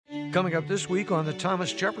Coming up this week on the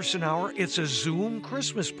Thomas Jefferson Hour, it's a Zoom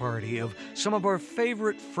Christmas party of some of our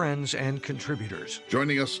favorite friends and contributors.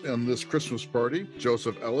 Joining us in this Christmas party,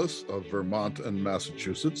 Joseph Ellis of Vermont and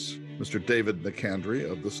Massachusetts, Mr. David McAndry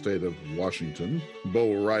of the state of Washington,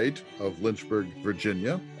 Bo Wright of Lynchburg,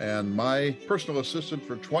 Virginia, and my personal assistant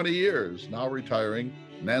for 20 years, now retiring,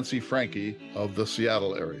 Nancy Franke of the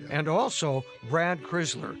Seattle area. And also Brad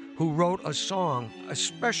Crisler, who wrote a song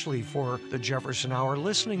especially for the Jefferson Hour,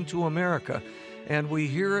 Listening to America. And we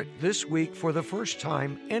hear it this week for the first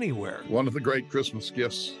time anywhere. One of the great Christmas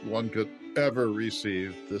gifts one could ever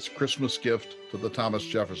receive, this Christmas gift to the Thomas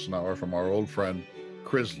Jefferson Hour from our old friend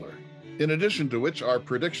Crisler. In addition to which are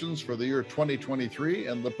predictions for the year 2023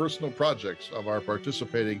 and the personal projects of our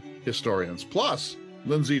participating historians, plus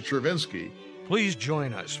Lindsay Chervinsky. Please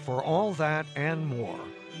join us for all that and more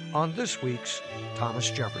on this week's Thomas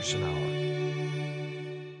Jefferson Hour.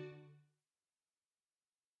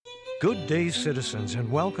 Good day, citizens, and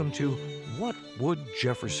welcome to What Would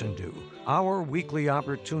Jefferson Do? Our weekly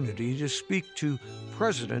opportunity to speak to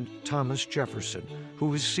President Thomas Jefferson,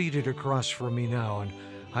 who is seated across from me now. And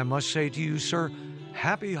I must say to you, sir,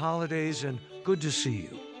 happy holidays and good to see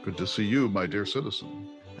you. Good to see you, my dear citizen.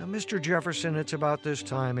 Now, Mr. Jefferson, it's about this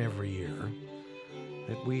time every year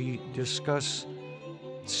that we discuss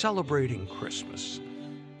celebrating Christmas.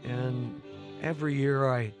 And every year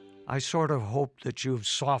I sort of hope that you've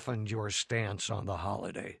softened your stance on the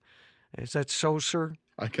holiday. Is that so, sir?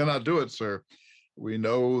 I cannot do it, sir. We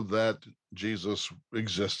know that Jesus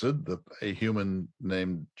existed, that a human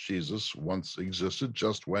named Jesus once existed.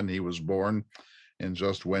 Just when he was born and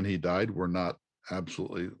just when he died, we're not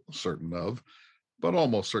absolutely certain of. But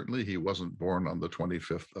almost certainly he wasn't born on the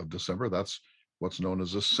 25th of December. That's what's known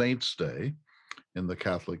as a Saint's Day in the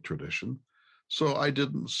Catholic tradition. So I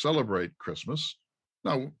didn't celebrate Christmas.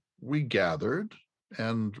 Now, we gathered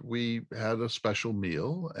and we had a special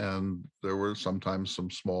meal, and there were sometimes some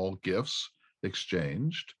small gifts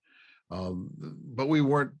exchanged, but we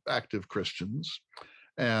weren't active Christians.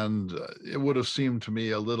 And it would have seemed to me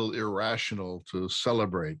a little irrational to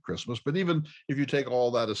celebrate Christmas. But even if you take all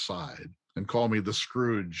that aside and call me the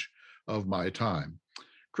Scrooge of my time,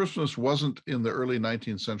 Christmas wasn't in the early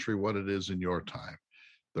 19th century what it is in your time.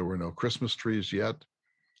 There were no Christmas trees yet.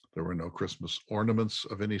 There were no Christmas ornaments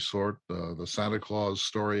of any sort. The Santa Claus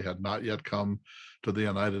story had not yet come to the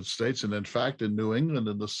United States. And in fact, in New England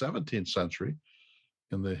in the 17th century,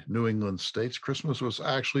 in the New England states, Christmas was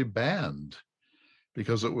actually banned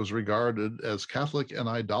because it was regarded as Catholic and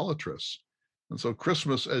idolatrous. And so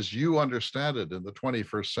Christmas, as you understand it in the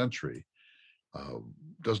 21st century,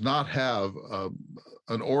 does not have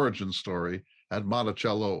an origin story at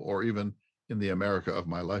Monticello or even in the America of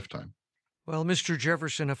my lifetime. Well, Mr.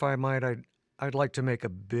 Jefferson, if I might, I'd like to make a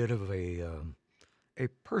bit of a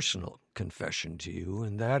personal confession to you,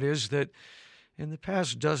 and that is that in the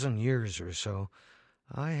past dozen years or so,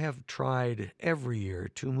 I have tried every year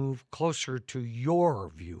to move closer to your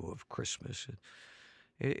view of Christmas.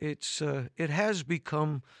 It has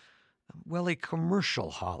become, well, a commercial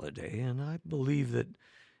holiday, and I believe that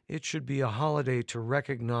it should be a holiday to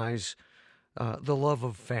recognize the love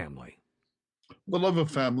of family. The love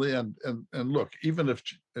of family, and look, even if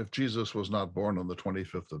Jesus was not born on the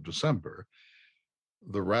 25th of December,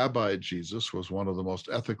 the Rabbi Jesus was one of the most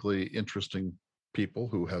ethically interesting people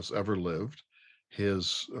who has ever lived.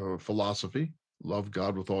 His philosophy, love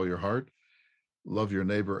God with all your heart, love your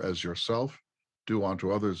neighbor as yourself, do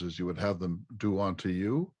unto others as you would have them do unto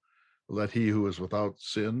you, let he who is without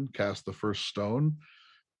sin cast the first stone.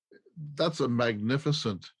 That's a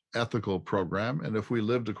magnificent ethical program. And if we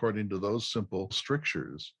lived according to those simple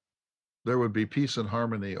strictures, there would be peace and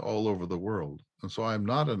harmony all over the world. And so I'm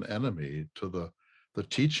not an enemy to the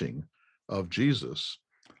teaching of Jesus.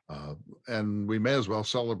 And we may as well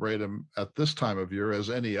celebrate him at this time of year as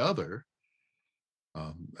any other.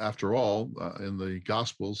 After all, in the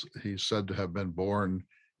Gospels, he's said to have been born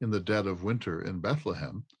in the dead of winter in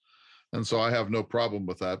Bethlehem. And so I have no problem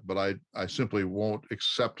with that, but I simply won't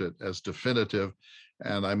accept it as definitive.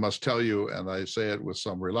 And I must tell you, and I say it with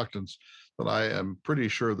some reluctance, that I am pretty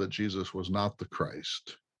sure that Jesus was not the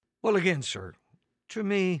Christ. Well, again, sir, to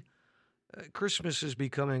me, Christmas is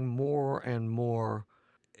becoming more and more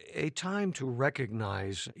a time to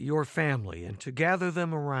recognize your family and to gather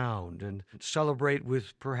them around and celebrate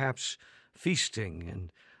with perhaps feasting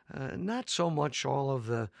and not so much all of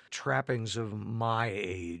the trappings of my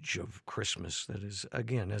age of Christmas that is,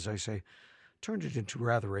 again, as I say, turned it into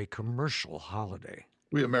rather a commercial holiday.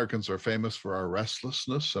 We Americans are famous for our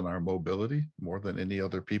restlessness and our mobility more than any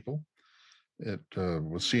other people. It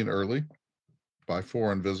was seen early by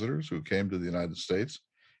foreign visitors who came to the United States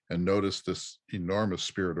and notice this enormous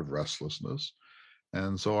spirit of restlessness.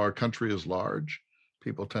 And so our country is large.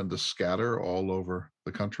 People tend to scatter all over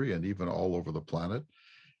the country and even all over the planet.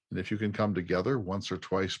 And if you can come together once or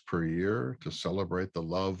twice per year to celebrate the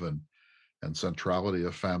love and centrality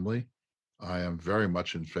of family, I am very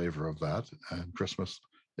much in favor of that. And Christmas,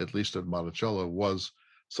 at least at Monticello, was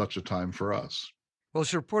such a time for us. Well,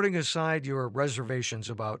 sir, putting aside your reservations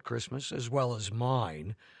about Christmas as well as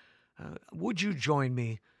mine, would you join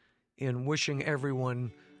me in wishing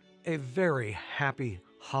everyone a very happy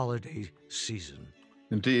holiday season?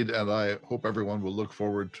 Indeed, and I hope everyone will look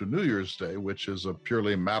forward to New Year's Day, which is a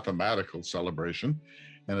purely mathematical celebration.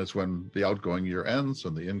 And it's when the outgoing year ends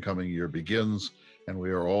and the incoming year begins, and we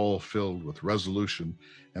are all filled with resolution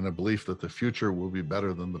and a belief that the future will be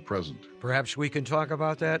better than the present. Perhaps we can talk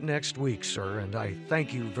about that next week, sir, and I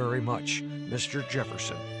thank you very much, Mr.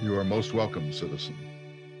 Jefferson. You are most welcome, citizen.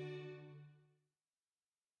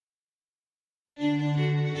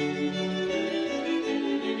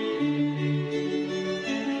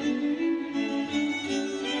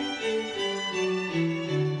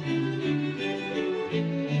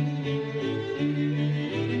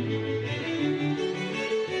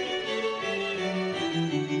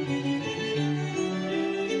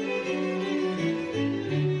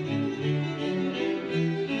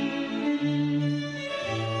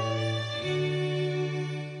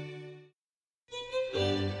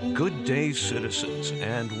 Good day, citizens,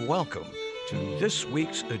 and welcome to this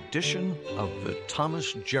week's edition of the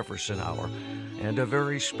Thomas Jefferson Hour, and a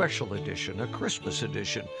very special edition, a Christmas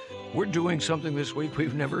edition. We're doing something this week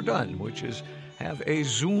we've never done, which is have a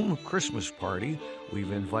Zoom Christmas party.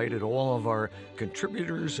 We've invited all of our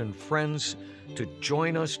contributors and friends to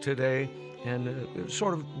join us today and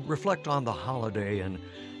sort of reflect on the holiday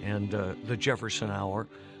and the Jefferson Hour.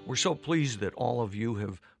 We're so pleased that all of you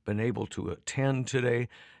have been able to attend today.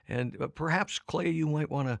 And perhaps, Clay, you might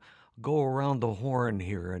want to go around the horn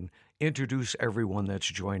here and introduce everyone that's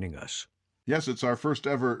joining us. Yes, it's our first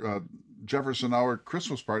ever Jefferson Hour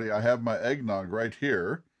Christmas party. I have my eggnog right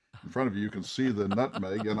here in front of you. You can see the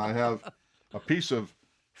nutmeg, and I have a piece of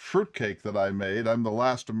fruitcake that I made. I'm the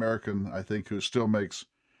last American, I think, who still makes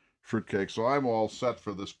fruitcake, so I'm all set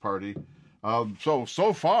for this party.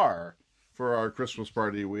 So far for our Christmas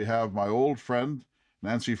party, we have my old friend,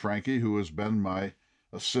 Nancy Frankie, who has been my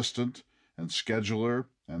assistant and scheduler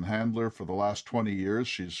and handler for the last 20 years.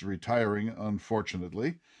 She's retiring,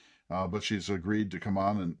 unfortunately, but she's agreed to come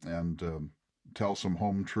on and tell some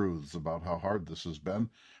home truths about how hard this has been.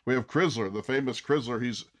 We have Crisler, the famous Crisler.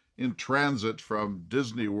 He's in transit from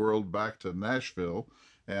Disney World back to Nashville,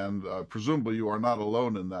 and presumably you are not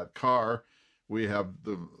alone in that car. We have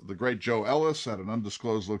the great Joe Ellis at an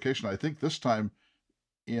undisclosed location, I think this time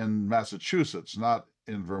in Massachusetts, not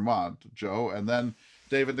in Vermont, Joe. And then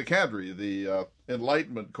David DeCandre, the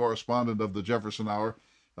Enlightenment correspondent of the Jefferson Hour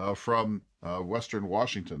from Western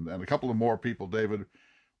Washington. And a couple of more people, David,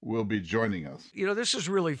 will be joining us. You know, this is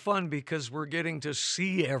really fun because we're getting to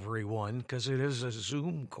see everyone because it is a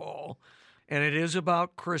Zoom call and it is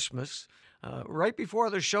about Christmas. Right before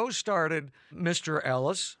the show started, Mr.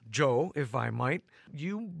 Ellis, Joe, if I might,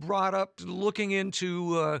 you brought up looking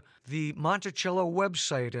into the Monticello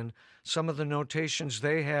website and some of the notations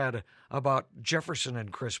they had about Jefferson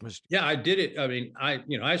and Christmas. Yeah, I did it. I mean,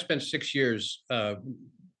 I spent 6 years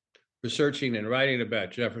researching and writing about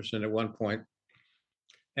Jefferson at one point.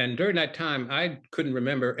 And during that time, I couldn't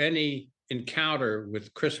remember any encounter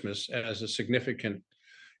with Christmas as a significant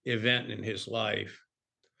event in his life.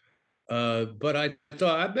 But I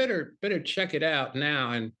thought I better check it out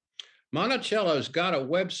now. And Monticello's got a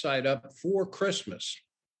website up for Christmas.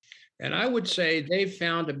 And I would say they've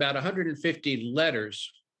found about 150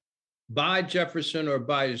 letters by Jefferson or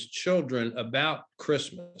by his children about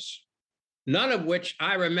Christmas, none of which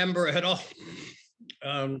I remember at all.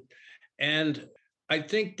 And I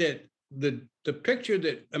think that the picture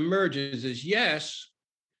that emerges is, yes,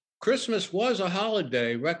 Christmas was a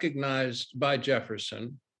holiday recognized by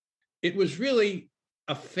Jefferson. It was really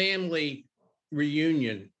a family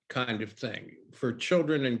reunion kind of thing for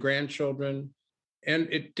children and grandchildren. And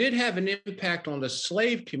it did have an impact on the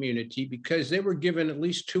slave community because they were given at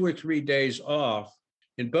least 2 or 3 days off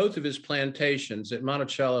in both of his plantations at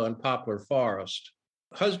Monticello and Poplar Forest.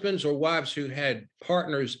 Husbands or wives who had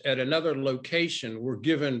partners at another location were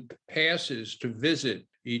given passes to visit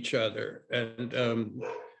each other. And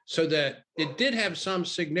so that it did have some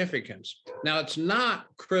significance. Now, it's not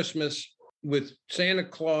Christmas with Santa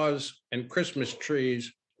Claus and Christmas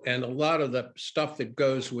trees and a lot of the stuff that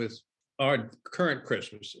goes with our current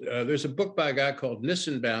Christmas. There's a book by a guy called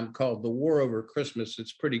Nissenbaum called The War Over Christmas.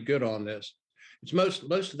 It's pretty good on this. It's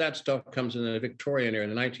most of that stuff comes in the Victorian era, in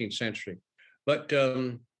the 19th century. But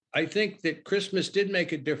I think that Christmas did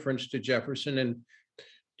make a difference to Jefferson, and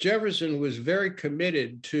Jefferson was very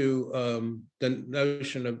committed to the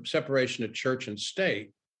notion of separation of church and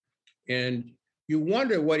state. And you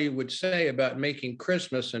wonder what he would say about making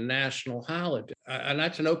Christmas a national holiday. And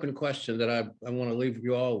that's an open question that I want to leave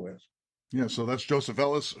you all with. Yeah, so that's Joseph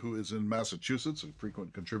Ellis, who is in Massachusetts, a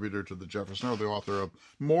frequent contributor to the Jefferson Hour, the author of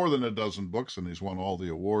more than a dozen books, and he's won all the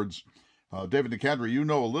awards. David Nicandri, you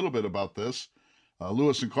know a little bit about this.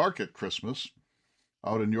 Lewis and Clark at Christmas,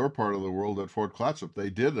 out in your part of the world at Fort Clatsop, they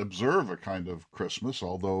did observe a kind of Christmas,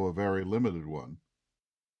 although a very limited one.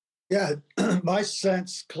 Yeah, my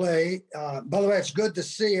sense, Clay, by the way, it's good to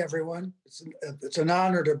see everyone. It's an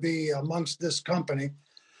honor to be amongst this company.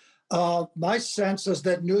 My sense is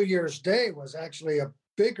that New Year's Day was actually a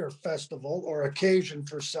bigger festival or occasion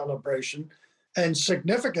for celebration, and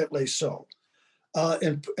significantly so.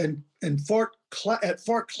 At Fort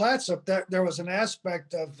Clatsop, there was an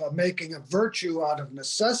aspect of making a virtue out of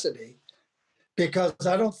necessity, because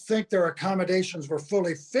I don't think their accommodations were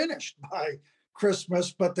fully finished by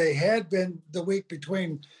Christmas, but they had been the week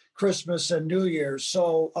between Christmas and New Year's.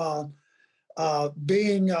 So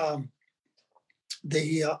being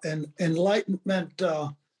the Enlightenment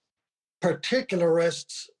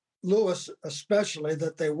particularists, Lewis especially,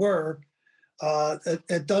 that they were,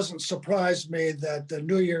 it doesn't surprise me that the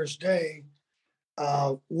New Year's Day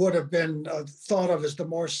would have been thought of as the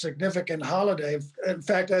more significant holiday. In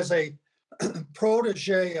fact, as a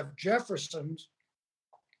protege of Jefferson's,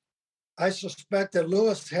 I suspect that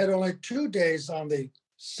Lewis had only 2 days on the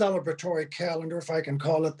celebratory calendar, if I can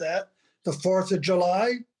call it that, the 4th of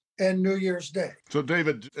July and New Year's Day. So,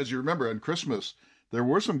 David, as you remember, on Christmas, there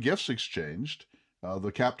were some gifts exchanged.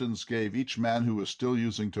 The captains gave each man who was still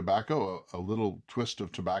using tobacco a little twist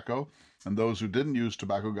of tobacco, and those who didn't use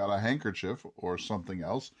tobacco got a handkerchief or something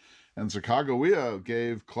else. And Sacagawea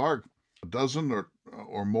gave Clark a dozen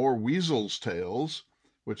or more weasel's tails,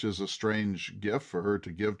 which is a strange gift for her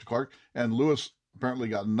to give to Clark. And Lewis apparently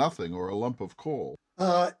got nothing, or a lump of coal.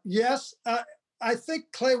 Yes, I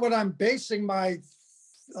think, Clay, what I'm basing my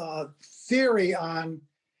theory on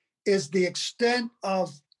is the extent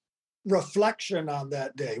of reflection on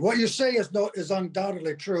that day. What you say is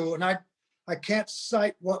undoubtedly true, and I can't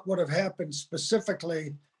cite what would have happened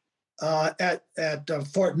specifically at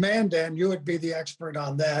Fort Mandan. You would be the expert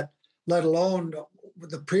on that, let alone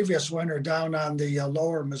the previous winter down on the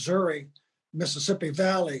lower Missouri, Mississippi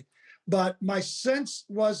Valley. But my sense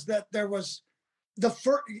was that there was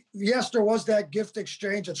yes, there was that gift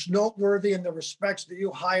exchange. It's noteworthy in the respects that you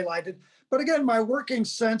highlighted. But again, my working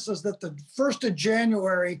sense is that the 1st of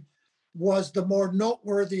January was the more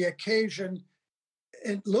noteworthy occasion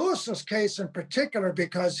in Lewis's case in particular,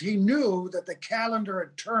 because he knew that the calendar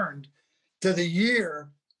had turned to the year,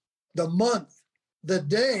 the month, the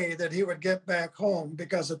day that he would get back home,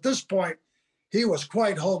 because at this point he was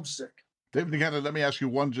quite homesick. David Nicandri, let me ask you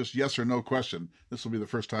one just yes or no question. This will be the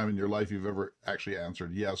first time in your life you've ever actually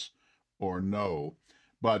answered yes or no.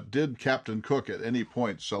 But did Captain Cook at any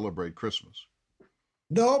point celebrate Christmas?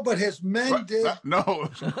 No, but his men did. No.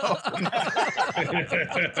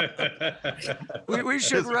 We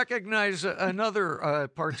should recognize another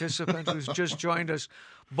participant who's just joined us,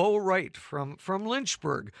 Bo Wright from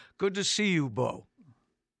Lynchburg. Good to see you, Bo.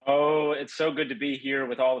 Oh, it's so good to be here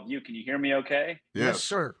with all of you. Can you hear me okay? Yes,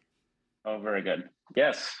 sir. Oh, very good.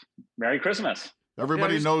 Yes. Merry Christmas.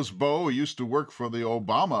 Everybody knows Bo. He used to work for the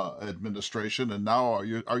Obama administration, and now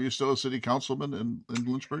are you still a city councilman in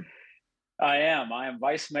Lynchburg? I am. I am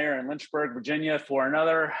vice mayor in Lynchburg, Virginia for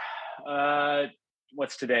another,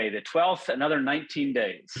 what's today, the 12th, another 19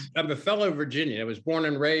 days. I'm a fellow Virginian. I was born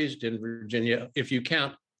and raised in Virginia, if you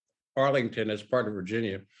count Arlington as part of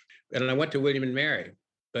Virginia. And I went to William and Mary.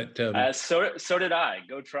 But so did I.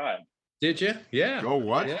 Go Tribe. Did you? Yeah. Go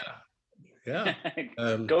what? Yeah.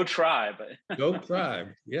 Go Tribe. Go Tribe.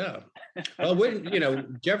 Yeah. Well,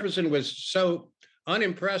 Jefferson was so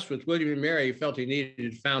unimpressed with William and Mary, he felt he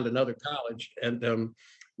needed to found another college at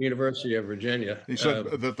University of Virginia. He said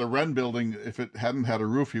that the Wren building, if it hadn't had a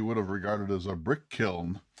roof, he would have regarded as a brick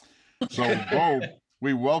kiln. So, Bo,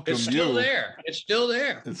 we welcome you. It's still there. It's still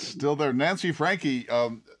there. It's still there. Nancy Franke,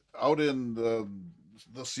 out in the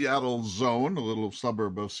Seattle zone, a little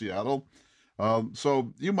suburb of Seattle.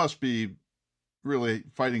 So you must be really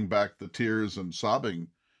fighting back the tears and sobbing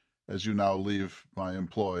as you now leave my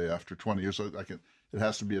employ after 20 years. So it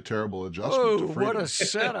has to be a terrible adjustment to freedom. What a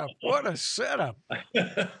setup. What a setup.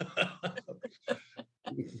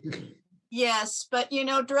 Yes, but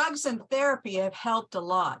drugs and therapy have helped a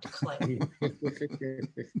lot, Clay.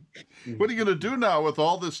 What are you going to do now with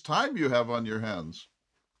all this time you have on your hands?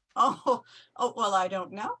 Oh, well, I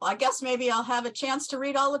don't know. I guess maybe I'll have a chance to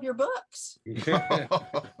read all of your books.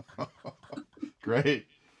 Great.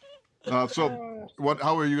 So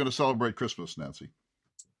how are you going to celebrate Christmas, Nancy?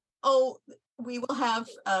 Oh, we will have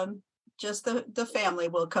just the family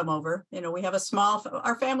will come over. You know, we have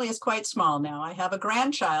our family is quite small now. I have a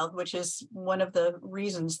grandchild, which is one of the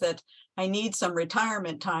reasons that I need some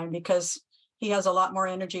retirement time, because he has a lot more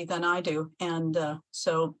energy than I do. And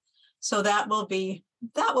so that will be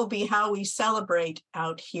how we celebrate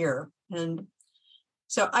out here. And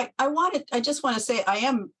so I just want to say I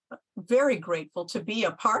am very grateful to be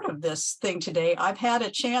a part of this thing today. I've had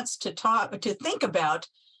a chance to think about,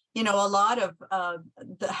 you know, a lot of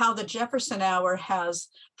how the Jefferson Hour has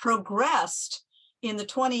progressed in the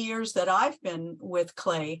 20 years that I've been with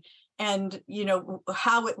Clay. And, you know,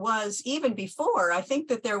 how it was even before. I think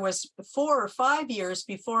that there was 4 or 5 years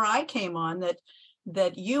before I came on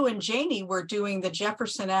that you and Janie were doing the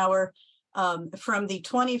Jefferson Hour from the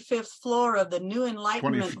 25th floor of the New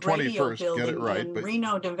Enlightenment Radio Building in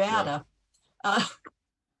Reno, Nevada. Yeah.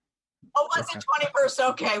 Was it 21st?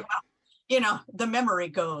 Okay, well, you know, the memory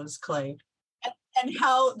goes, Clay. And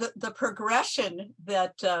how the progression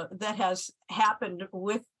that has happened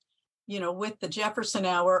with the Jefferson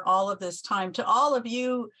Hour all of this time, to all of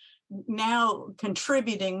you now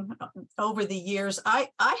contributing over the years, I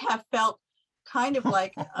have felt kind of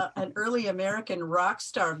like an early American rock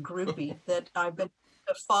star groupie that I've been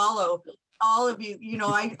to follow all of you. You know,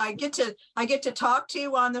 I get to talk to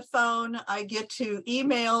you on the phone. I get to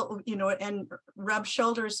email, you know, and rub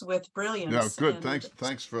shoulders with brilliance. Yeah, good.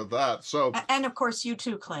 Thanks for that. So, and of course you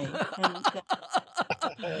too, Clay.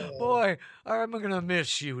 Boy, I'm gonna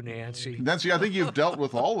miss you, Nancy. Nancy, I think you've dealt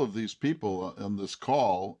with all of these people on this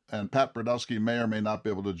call, and Pat Brodowski may or may not be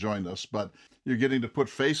able to join us, but you're getting to put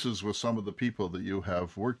faces with some of the people that you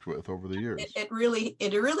have worked with over the years. It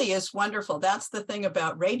really is wonderful. That's the thing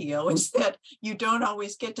about radio, is that you don't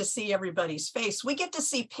always get to see everybody's face. We get to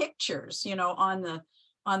see pictures, you know, on the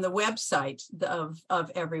website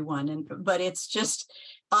of everyone. But it's just,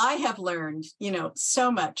 I have learned, you know,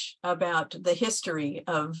 so much about the history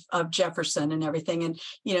of Jefferson and everything. And,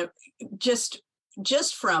 you know, just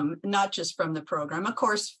from, not just from the program, of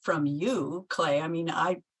course, from you, Clay. I mean,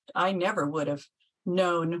 I never would have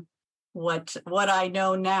known what I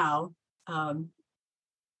know now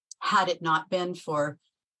had it not been for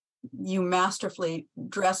you masterfully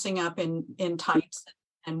dressing up in tights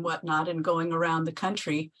and whatnot and going around the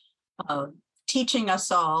country, teaching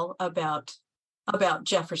us all about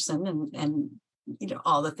Jefferson and you know,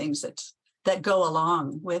 all the things that go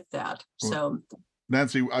along with that. So,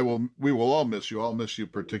 Nancy, we will all miss you. I'll miss you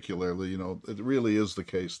particularly. You know, it really is the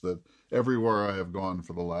case that everywhere I have gone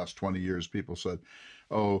for the last 20 years, people said,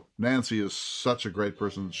 "Oh, Nancy is such a great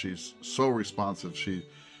person. She's so responsive.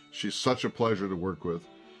 She's such a pleasure to work with."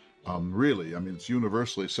 Really, I mean, it's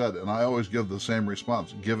universally said, and I always give the same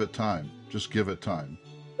response: give it time. Just give it time.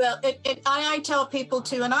 Well, I tell people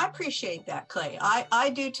too, and I appreciate that, Clay. I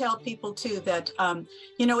do tell people too that,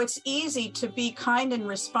 you know, it's easy to be kind and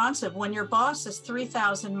responsive when your boss is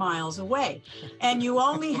 3,000 miles away and you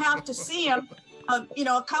only have to see him, you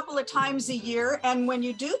know, a couple of times a year. And when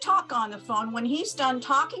you do talk on the phone, when he's done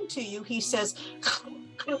talking to you, he says,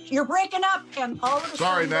 "You're breaking up," and all of a sudden.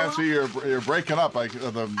 Sorry, Nancy, you're breaking up.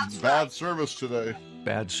 Bad service today.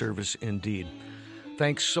 Bad service indeed.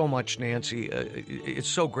 Thanks so much, Nancy. It's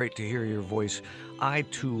so great to hear your voice. I,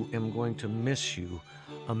 too, am going to miss you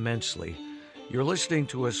immensely. You're listening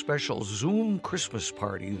to a special Zoom Christmas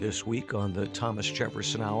party this week on the Thomas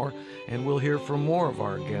Jefferson Hour, and we'll hear from more of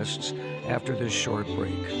our guests after this short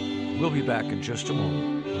break. We'll be back in just a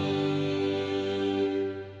moment.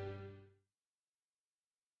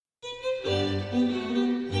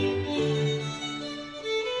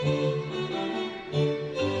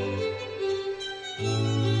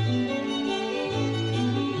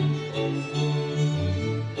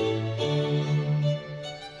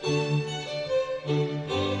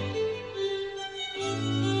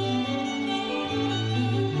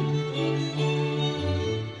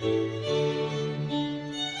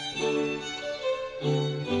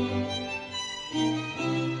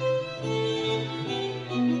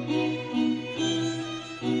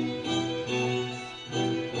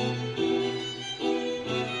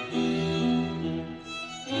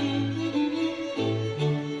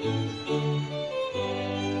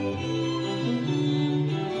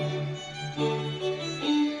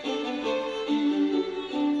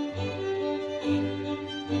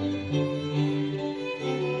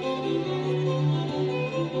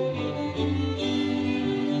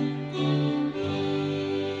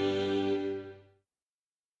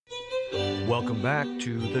 Welcome back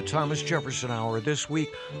to the Thomas Jefferson Hour. This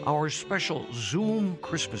week, our special Zoom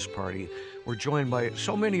Christmas party. We're joined by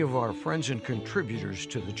so many of our friends and contributors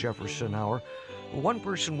to the Jefferson Hour. One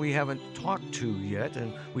person we haven't talked to yet,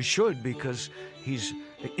 and we should because he's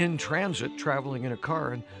in transit traveling in a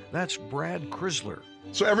car, and that's Brad Crisler.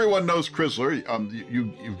 So everyone knows Crisler.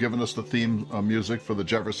 You've given us the theme music for the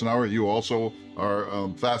Jefferson Hour. You also are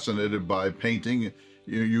fascinated by painting.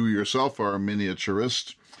 You yourself are a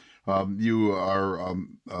miniaturist. You are a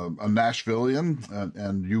Nashvilleian,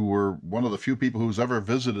 and you were one of the few people who's ever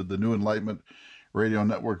visited the New Enlightenment Radio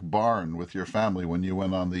Network barn with your family when you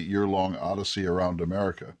went on the year-long odyssey around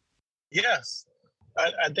America. Yes.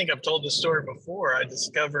 I think I've told this story before. I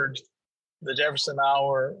discovered the Jefferson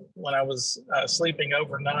Hour when I was sleeping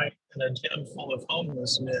overnight in a gym full of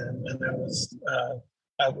homeless men, and there was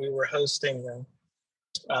we were hosting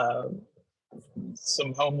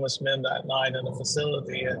some homeless men that night in a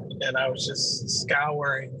facility, and I was just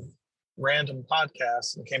scouring random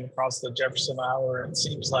podcasts and came across the Jefferson Hour. It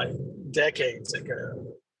seems like decades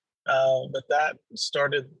ago, but that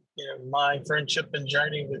started, my friendship and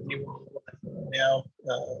journey with you all. Now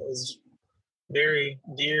is very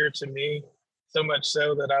dear to me, so much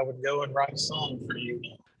so that I would go and write a song for you.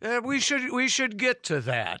 We should get to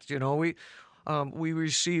that. We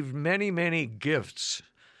received many gifts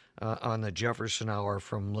on the Jefferson Hour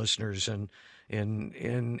from listeners, and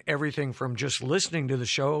in everything from just listening to the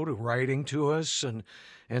show to writing to us and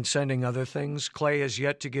sending other things. Clay has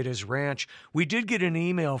yet to get his ranch. We did get an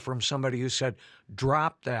email from somebody who said,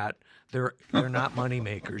 "Drop that. They're not money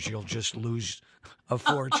makers. You'll just lose a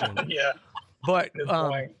fortune." Yeah. But Good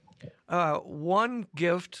point. one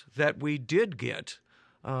gift that we did get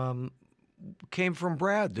came from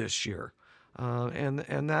Brad this year,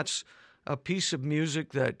 and that's a piece of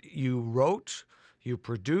music that you wrote, you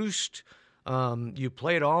produced, you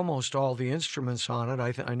played almost all the instruments on it.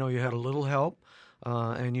 I know you had a little help,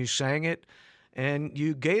 and you sang it, and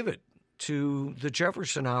you gave it to the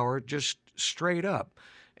Jefferson Hour just straight up,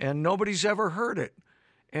 and nobody's ever heard it.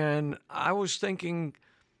 And I was thinking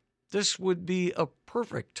this would be a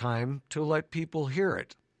perfect time to let people hear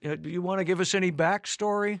it. Do you want to give us any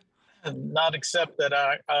backstory? Not except that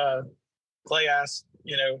Clay asked,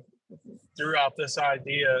 throughout this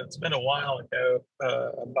idea, it's been a while ago,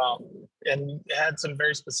 about, and had some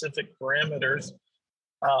very specific parameters,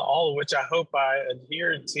 all of which I hope I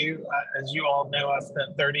adhered to. As you all know, I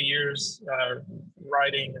spent 30 years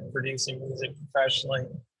writing and producing music professionally,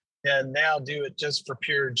 and now do it just for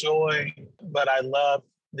pure joy. But I love,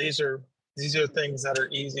 these are things that are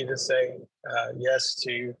easy to say yes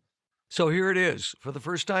to. So here it is, for the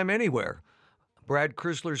first time anywhere, Brad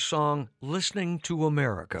Crisler's song, "Listening to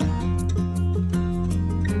America."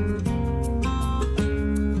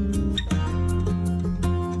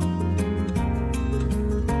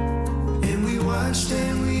 And we watched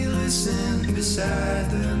and we listened beside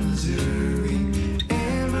the Missouri,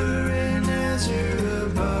 amber and azure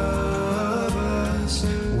above us,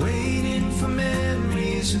 waiting for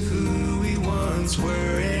memories of who we once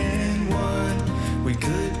were and what we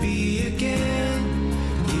could be again.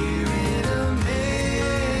 Here in America,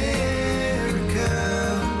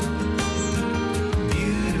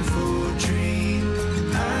 beautiful dream.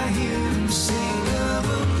 I hear them sing of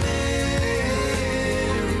America,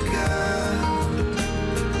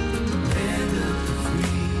 land of the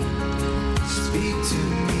free. Speak to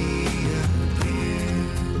me again.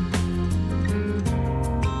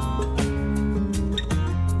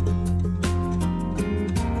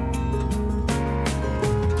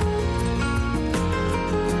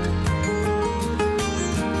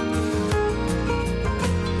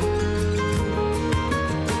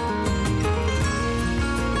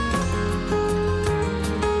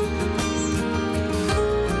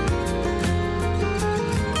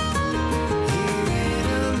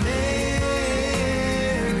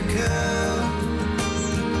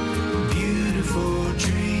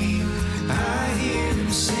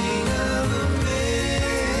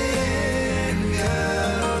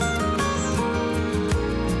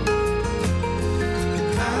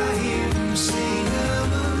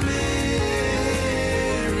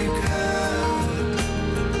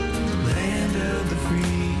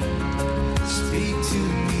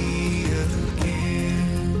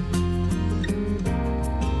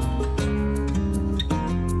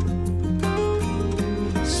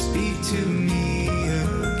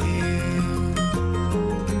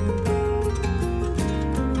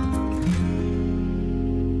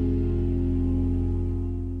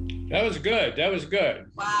 That was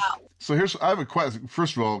good. Wow. So I have a question.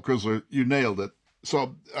 First of all, Crisler, you nailed it.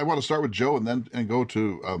 So I want to start with Joe and then go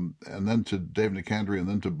to and then to Dave Nicandri and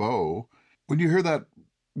then to Bo. When you hear that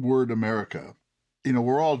word America,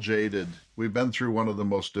 we're all jaded. We've been through one of the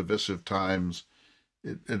most divisive times.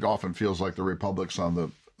 It often feels like the republic's on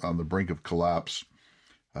the brink of collapse.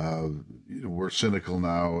 We're cynical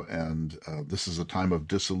now, and this is a time of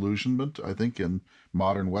disillusionment, I think, in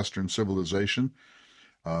modern Western civilization.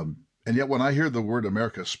 And yet when I hear the word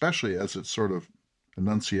America, especially as it's sort of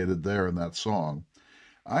enunciated there in that song,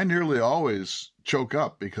 I nearly always choke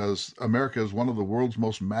up because America is one of the world's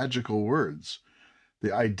most magical words.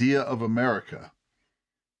 The idea of America,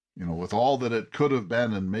 with all that it could have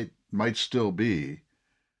been and might still be,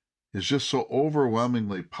 is just so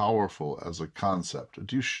overwhelmingly powerful as a concept.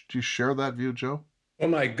 Do you share that view, Joe?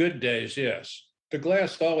 On my good days, yes. The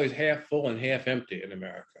glass is always half full and half empty in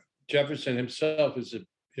America. Jefferson himself is an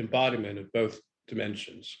embodiment of both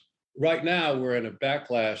dimensions. Right now, we're in a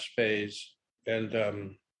backlash phase, and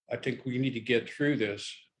I think we need to get through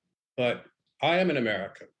this. But I am an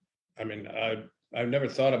American. I mean, I've never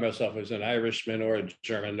thought of myself as an Irishman or a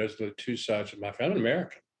German. Those are the two sides of my family. I'm an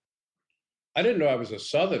American. I didn't know I was a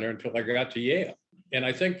Southerner until I got to Yale. And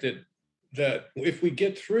I think that if we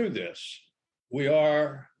get through this, we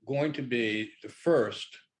are going to be the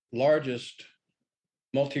first largest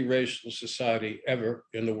multiracial society ever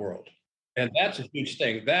in the world. And that's a huge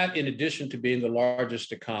thing. That, in addition to being the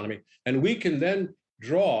largest economy, and we can then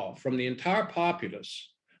draw from the entire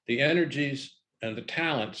populace the energies and the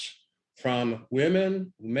talents from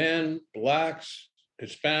women, men, Blacks,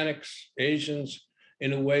 Hispanics, Asians,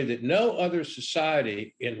 in a way that no other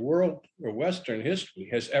society in world or Western history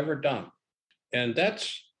has ever done. And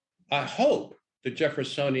that's, I hope, the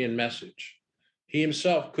Jeffersonian message. He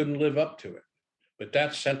himself couldn't live up to it, but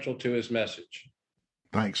that's central to his message.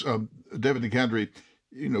 Thanks. David Nicandri,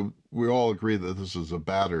 we all agree that this is a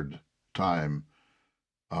battered time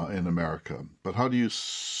in America, but how do you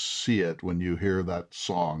see it when you hear that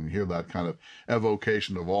song, hear that kind of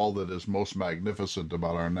evocation of all that is most magnificent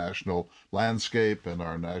about our national landscape and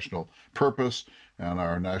our national purpose and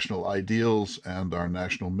our national ideals and our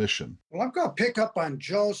national mission? Well, I'm going to pick up on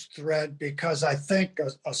Joe's thread because I think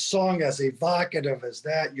a song as evocative as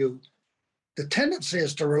that, the tendency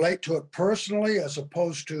is to relate to it personally as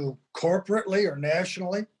opposed to corporately or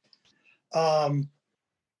nationally.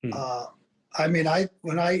 I mean,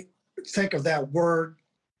 when I think of that word,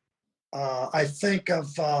 I think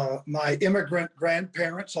of my immigrant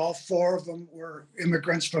grandparents. All four of them were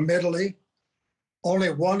immigrants from Italy.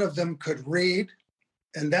 Only one of them could read,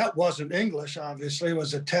 and that wasn't English, obviously, it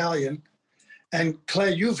was Italian. And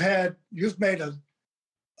Clay, you've made a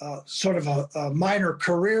sort of a minor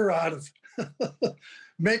career out of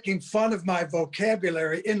making fun of my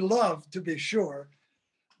vocabulary, in love, to be sure.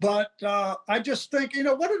 But I just think,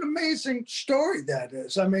 what an amazing story that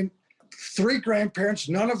is. I mean, 3 grandparents,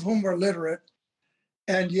 none of whom were literate,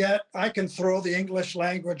 and yet I can throw the English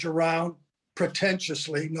language around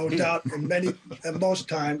pretentiously, no doubt, in most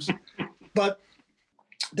times. But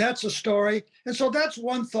that's a story. And so that's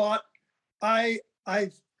one thought. I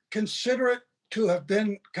consider it to have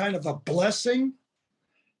been kind of a blessing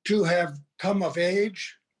to have come of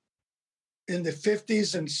age in the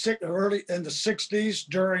 50s and early in the 60s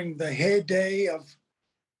during the heyday of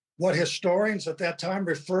what historians at that time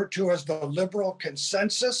referred to as the liberal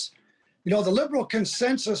consensus. The liberal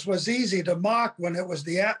consensus was easy to mock when it was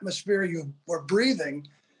the atmosphere you were breathing.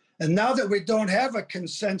 And now that we don't have a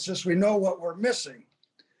consensus, we know what we're missing.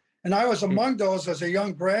 And I was among those as a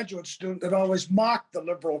young graduate student that always mocked the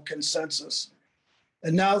liberal consensus.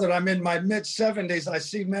 And now that I'm in my mid-70s, I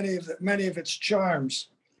see many of its charms.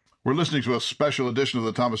 We're listening to a special edition of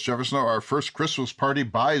the Thomas Jefferson Hour, our first Christmas party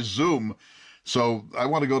by Zoom. So I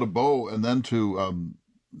want to go to Bo and then to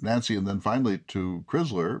Nancy and then finally to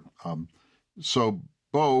Crisler. So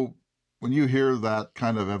Bo, when you hear that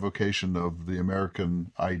kind of evocation of the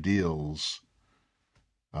American ideals,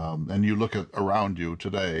 and you look around you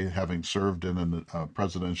today, having served in a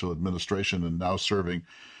presidential administration and now serving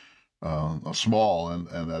a small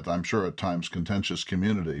and I'm sure at times contentious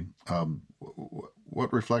community,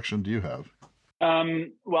 what reflection do you have?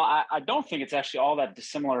 Well, I don't think it's actually all that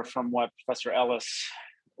dissimilar from what Professor Ellis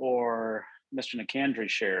or Mr. Nicandri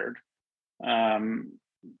shared.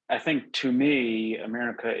 I think to me,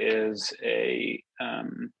 America is a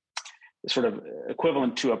sort of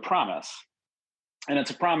equivalent to a promise. And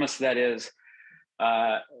it's a promise that is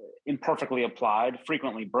imperfectly applied,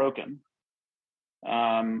 frequently broken,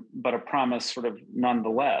 but a promise sort of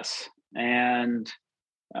nonetheless. And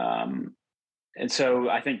so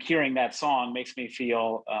I think hearing that song makes me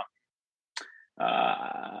feel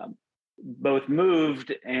both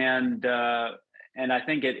moved and I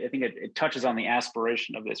think it touches on the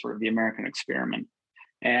aspiration of this sort of the American experiment.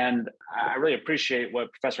 And I really appreciate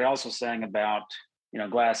what Professor Ellis was saying about,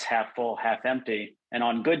 glass half full, half empty, and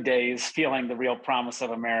on good days, feeling the real promise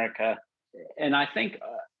of America. And I think,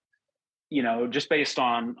 just based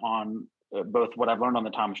on both what I've learned on the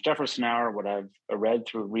Thomas Jefferson Hour, what I've read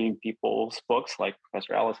through reading people's books like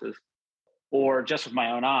Professor Ellis's, or just with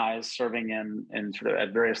my own eyes serving in sort of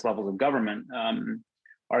at various levels of government,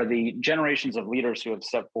 are the generations of leaders who have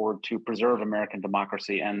stepped forward to preserve American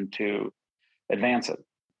democracy and to advance it.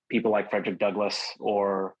 People like Frederick Douglass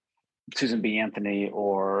or Susan B. Anthony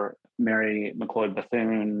or Mary McLeod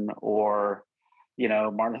Bethune or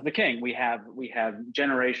Martin Luther King. We have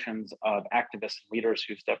generations of activists and leaders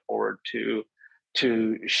who step forward to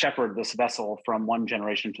shepherd this vessel from one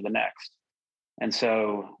generation to the next. And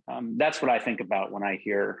so that's what I think about when I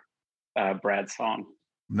hear Brad's song.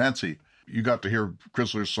 Nancy, you got to hear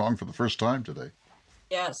Crisler's song for the first time today.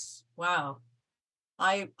 Yes. Wow.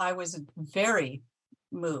 I was very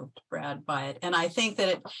moved, Brad, by it. And I think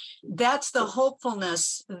that that's the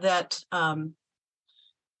hopefulness that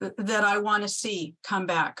that I want to see come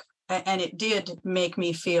back. And it did make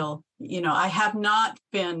me feel, I have not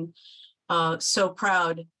been so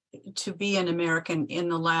proud to be an American in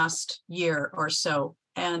the last year or so.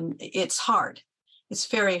 And it's hard. It's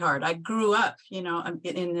very hard. I grew up,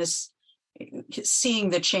 in this, seeing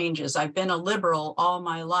the changes. I've been a liberal all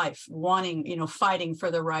my life, wanting, fighting for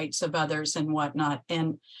the rights of others and whatnot.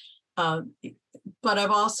 And, but I've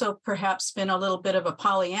also perhaps been a little bit of a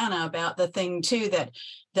Pollyanna about the thing too,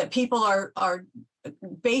 that people are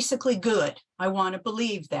basically good. I want to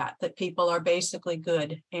believe that people are basically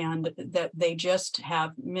good and that they just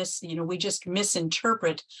have we just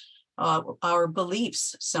misinterpret our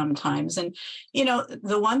beliefs sometimes. And,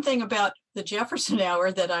 the one thing about the Jefferson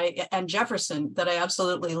Hour that I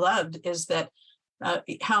absolutely loved is that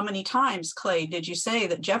how many times, Clay, did you say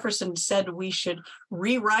that Jefferson said we should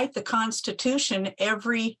rewrite the Constitution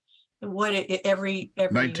every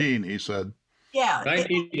 19, he said. Yeah.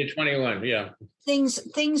 19 to 21. Yeah. Things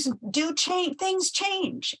do change. Things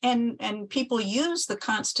change, and people use the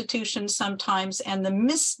Constitution sometimes, and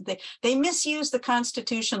they misuse the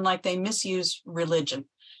Constitution like they misuse religion.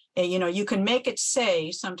 You can make it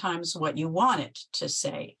say sometimes what you want it to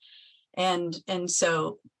say, and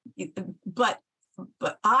so, but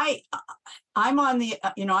I'm on the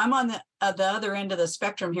other end of the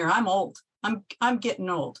spectrum here. I'm old. I'm getting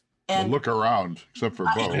old. And well, look around, except for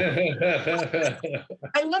Bo.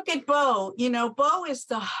 I look at Bo. Bo is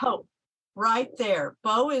the hope right there.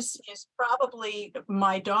 Bo is probably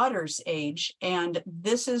my daughter's age, and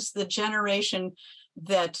this is the generation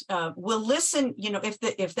that will listen.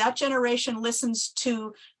 If that generation listens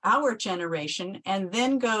to our generation and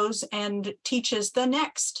then goes and teaches the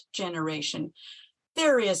next generation,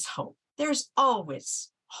 there is hope. There's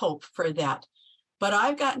always hope for that. But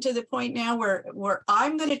I've gotten to the point now where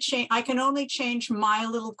I'm going to change. I can only change my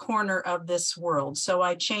little corner of this world. So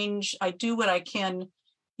I do what I can.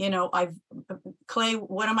 Clay,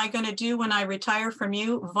 what am I going to do when I retire from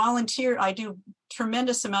you? Volunteer. I do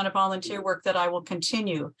tremendous amount of volunteer work that I will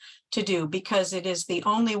continue to do because it is the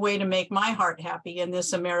only way to make my heart happy in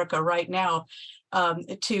this America right now.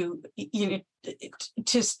 To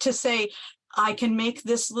say, I can make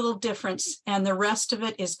this little difference, and the rest of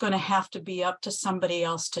it is going to have to be up to somebody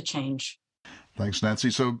else to change. Thanks,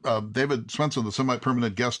 Nancy. So David Swenson, the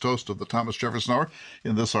semi-permanent guest host of the Thomas Jefferson Hour,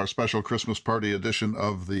 in this, our special Christmas party edition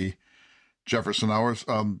of the Jefferson Hours.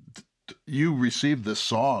 You received this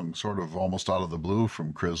song sort of almost out of the blue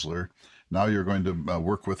from Crisler. Now you're going to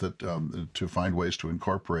work with it to find ways to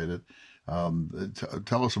incorporate it.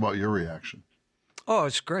 Tell us about your reaction. Oh,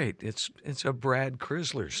 it's great. It's a Brad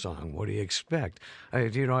Crisler song. What do you expect?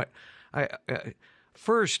 I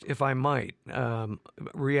first, if I might,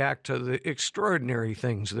 react to the extraordinary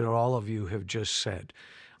things that all of you have just said.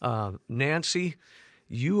 Nancy,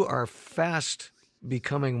 you are fast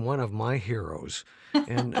becoming one of my heroes,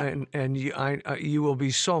 and you will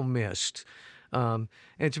be so missed. And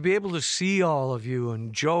to be able to see all of you,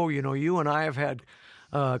 and Joe, you and I have had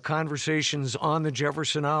conversations on the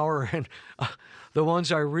Jefferson Hour, and the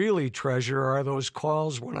ones I really treasure are those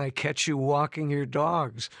calls when I catch you walking your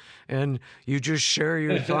dogs and you just share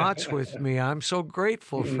your thoughts with me. I'm so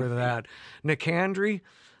grateful for that. Nicandri,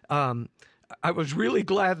 I was really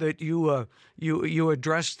glad that you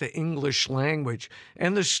addressed the English language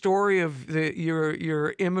and the story of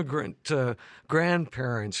your immigrant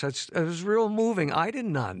grandparents. It was real moving. I did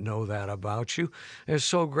not know that about you. It's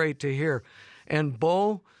so great to hear. And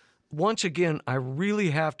Bo, once again, I really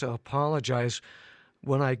have to apologize.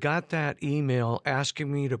 when I got that email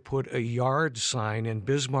asking me to put a yard sign in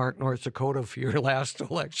Bismarck, North Dakota for your last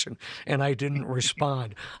election, and I didn't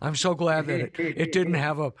respond. I'm so glad that it didn't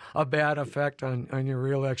have a bad effect on your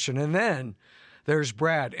reelection. And then there's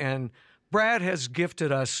Brad, and Brad has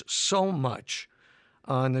gifted us so much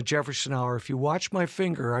on the Jefferson Hour. If you watch my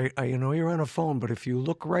finger, I know you're on a phone, but if you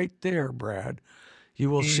look right there, Brad, you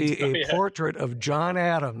will see a portrait of John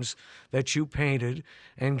Adams that you painted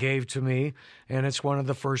and gave to me, and it's one of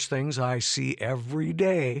the first things I see every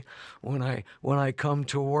day when I come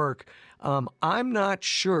to work. I'm not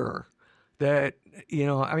sure that,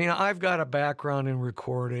 I mean, I've got a background in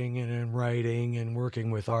recording and in writing and working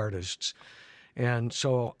with artists, and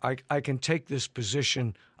so I can take this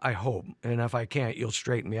position, I hope, and if I can't, you'll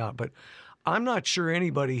straighten me out. But I'm not sure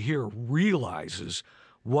anybody here realizes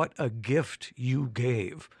what a gift you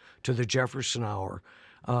gave to the Jefferson Hour.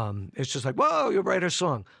 It's just like, whoa, you write a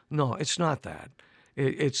song. No, it's not that.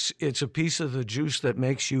 It's a piece of the juice that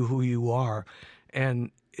makes you who you are.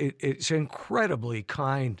 And it's incredibly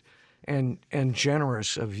kind and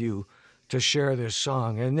generous of you to share this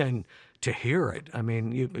song and then to hear it. I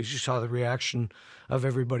mean, you saw the reaction of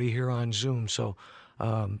everybody here on Zoom. So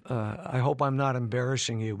I hope I'm not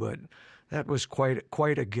embarrassing you, but that was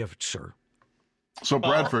quite a gift, sir. So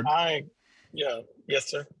Bradford,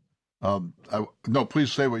 yes, sir. No,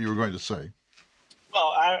 please say what you were going to say.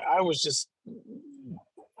 Well, I was just,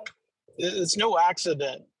 it's no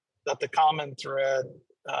accident that the common thread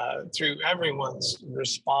through everyone's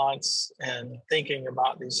response and thinking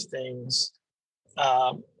about these things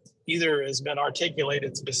either has been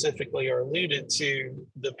articulated specifically or alluded to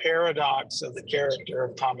the paradox of the character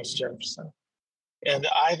of Thomas Jefferson. And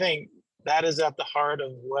I think that is at the heart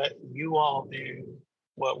of what you all do,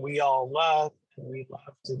 what we all love, and we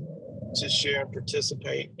love to share and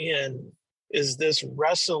participate in, is this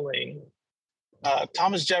wrestling.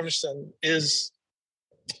 Thomas Jefferson is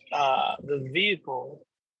the vehicle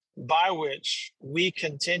by which we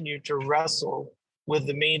continue to wrestle with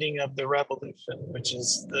the meaning of the revolution, which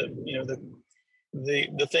is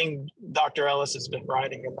the thing Dr. Ellis has been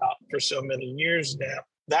writing about for so many years now.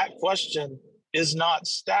 That question is not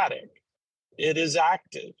static. It is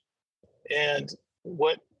active. And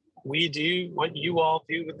what we do, what you all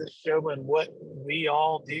do with this show, and what we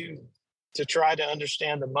all do to try to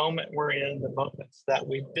understand the moment we're in, the moments that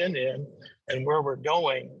we've been in, and where we're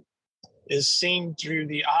going, is seen through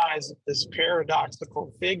the eyes of this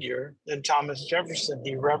paradoxical figure in Thomas Jefferson.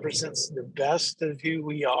 He represents the best of who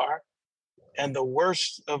we are and the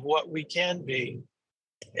worst of what we can be.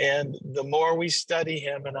 And the more we study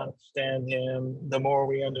him and understand him, the more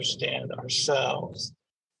we understand ourselves.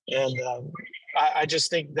 And I just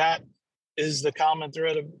think that is the common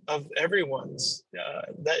thread of everyone's.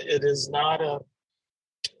 That it is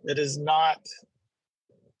not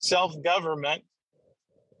self-government.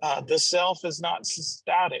 The self is not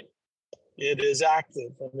static. It is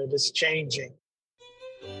active and it is changing.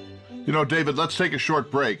 David, let's take a short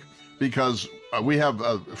break because we have,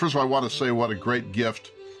 first of all, I want to say what a great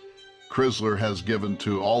gift Crisler has given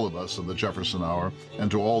to all of us in the Jefferson Hour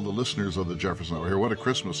and to all the listeners of the Jefferson Hour here. What a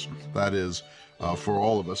Christmas that is for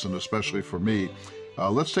all of us, and especially for me.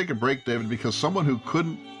 Let's take a break, David, because someone who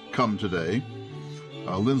couldn't come today,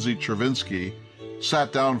 Lindsay Chervinsky,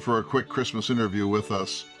 sat down for a quick Christmas interview with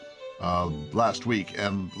us last week.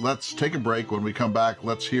 And let's take a break. When we come back,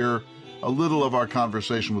 let's hear a little of our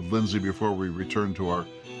conversation with Lindsay before we return to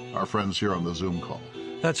our friends here on the Zoom call.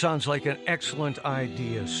 That sounds like an excellent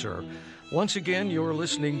idea, sir. Once again, you're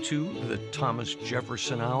listening to the Thomas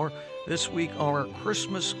Jefferson Hour. This week, our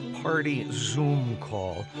Christmas party Zoom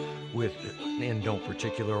call with, in no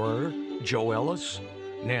particular order, Joe Ellis,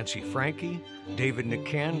 Nancy Franke, David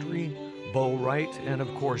Nicandri, Bo Wright, and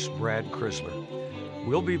of course, Brad Crisler.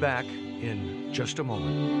 We'll be back in just a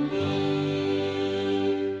moment.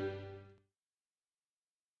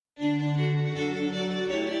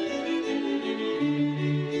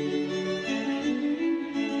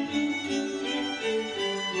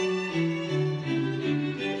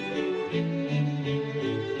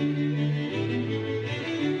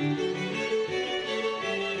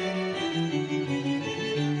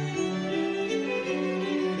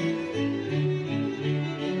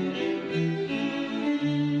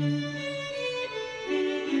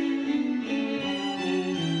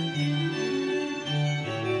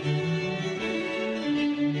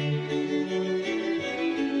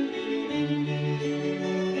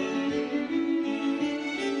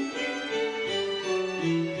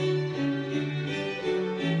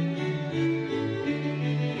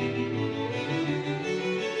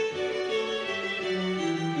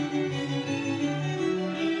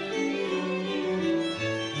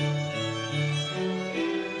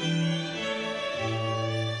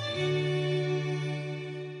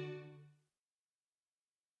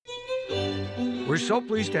 We're so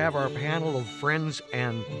pleased to have our panel of friends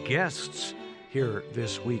and guests here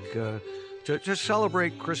this week to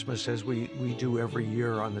celebrate Christmas as we do every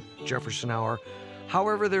year on the Jefferson Hour.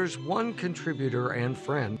 However, there's one contributor and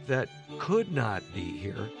friend that could not be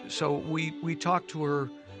here, so we talked to her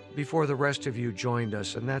before the rest of you joined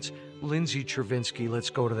us, and that's Lindsay Chervinsky. Let's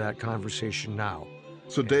go to that conversation now.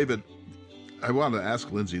 So, David, I want to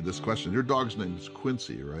ask Lindsay this question. Your dog's name is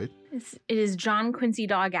Quincy, right? It is John Quincy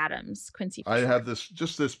Dog Adams. Quincy. I have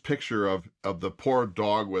this picture of the poor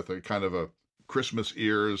dog with a kind of a Christmas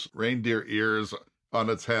ears, reindeer ears on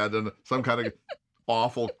its head, and some kind of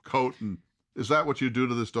awful coat. And is that what you do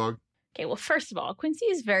to this dog? Okay, well, first of all, Quincy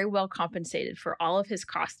is very well compensated for all of his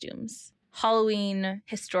costumes. Halloween,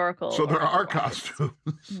 historical. So there are costumes.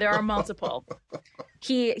 There are multiple.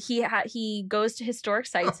 He goes to historic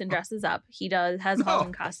sites and dresses up. He has a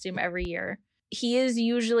Halloween costume every year. He is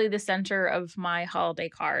usually the center of my holiday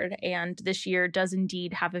card, and this year does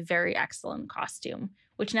indeed have a very excellent costume,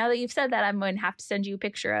 which now that you've said that, I'm going to have to send you a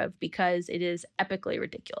picture of because it is epically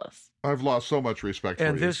ridiculous. I've lost so much respect for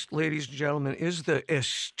you. And this, ladies and gentlemen, is the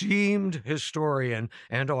esteemed historian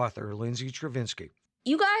and author, Lindsay Chervinsky.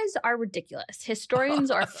 You guys are ridiculous. Historians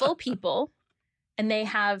are full people, and they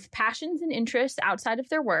have passions and interests outside of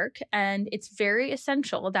their work, and it's very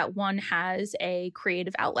essential that one has a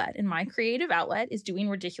creative outlet. And my creative outlet is doing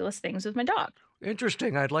ridiculous things with my dog.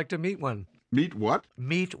 Interesting. I'd like to meet one. Meet what?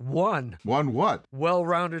 Meet one. One what?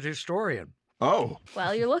 Well-rounded historian. Oh.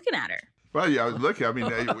 Well, you're looking at her. Well, yeah, look, I mean,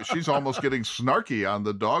 she's almost getting snarky on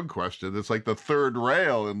the dog question. It's like the third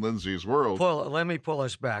rail in Lindsay's world. Let me pull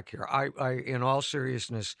us back here. I, in all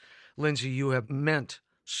seriousness, Lindsay, you have meant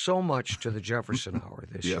so much to the Jefferson Hour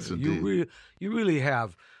this year. Yes, indeed. You really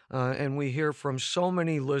have. And we hear from so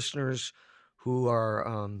many listeners who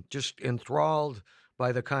are just enthralled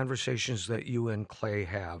by the conversations that you and Clay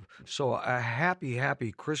have. So a happy,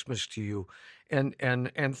 happy Christmas to you. And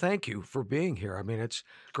thank you for being here. I mean, it's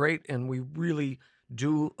great, and we really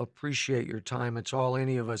do appreciate your time. It's all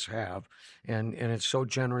any of us have, and it's so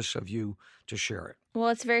generous of you to share it. Well,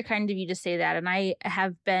 it's very kind of you to say that, and I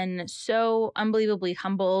have been so unbelievably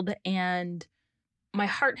humbled, and my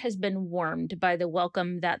heart has been warmed by the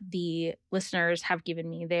welcome that the listeners have given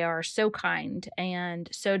me. They are so kind and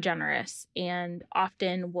so generous, and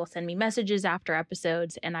often will send me messages after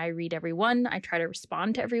episodes, and I read every one. I try to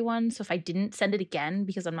respond to everyone. So if I didn't, send it again,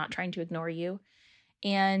 because I'm not trying to ignore you.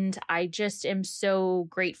 And I just am so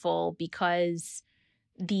grateful, because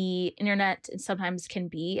the internet sometimes can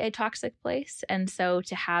be a toxic place. And so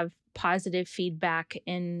to have positive feedback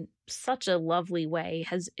in such a lovely way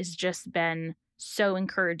has just been so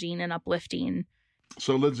encouraging and uplifting.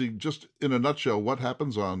 So, Lindsay, just in a nutshell, what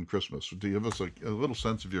happens on Christmas? Do you give us a little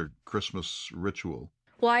sense of your Christmas ritual?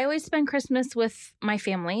 Well, I always spend Christmas with my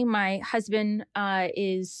family. My husband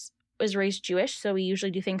was raised Jewish, so we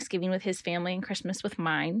usually do Thanksgiving with his family and Christmas with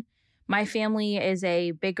mine. My family is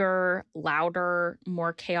a bigger, louder,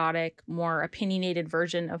 more chaotic, more opinionated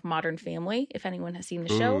version of Modern Family, if anyone has seen the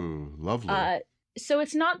show. Ooh, lovely. So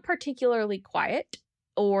it's not particularly quiet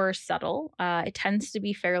or subtle. It tends to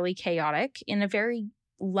be fairly chaotic in a very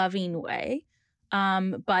loving way.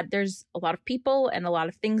 But there's a lot of people and a lot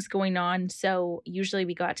of things going on. So usually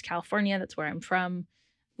we go out to California. That's where I'm from.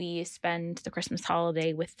 We spend the Christmas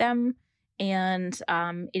holiday with them. And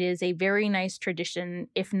it is a very nice tradition,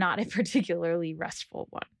 if not a particularly restful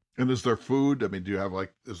one. And is there food? I mean, do you have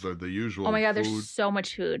is there the usual Oh my God, food? there's so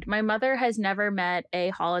much food. My mother has never met a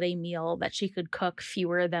holiday meal that she could cook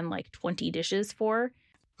fewer than 20 dishes for.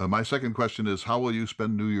 My second question is, how will you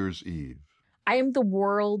spend New Year's Eve? I am the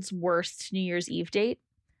world's worst New Year's Eve date.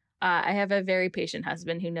 I have a very patient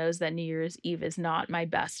husband who knows that New Year's Eve is not my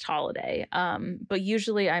best holiday. But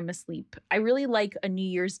usually I'm asleep. I really like a New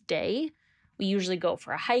Year's Day. We usually go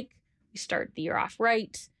for a hike. We start the year off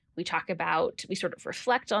right. We sort of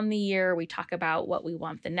reflect on the year. We talk about what we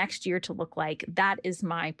want the next year to look like. That is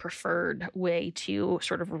my preferred way to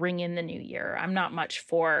sort of ring in the new year. I'm not much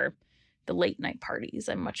for the late night parties.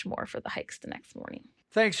 I'm much more for the hikes the next morning.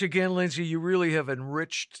 Thanks again, Lindsay. You really have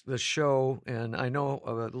enriched the show, and I know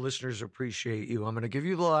the listeners appreciate you. I'm going to give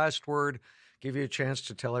you the last word, give you a chance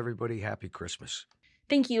to tell everybody Happy Christmas.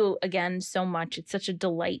 Thank you again so much. It's such a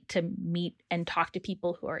delight to meet and talk to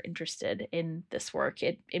people who are interested in this work.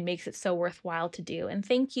 It makes it so worthwhile to do. And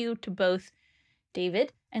thank you to both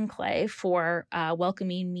David and Clay for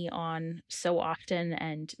welcoming me on so often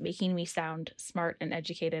and making me sound smart and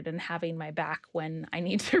educated and having my back when I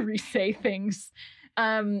need to re-say things.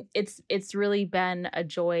 It's really been a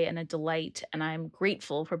joy and a delight, and I'm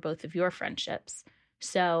grateful for both of your friendships.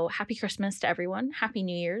 So happy Christmas to everyone. Happy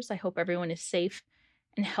New Year's. I hope everyone is safe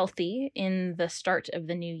and healthy in the start of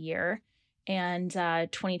the new year. And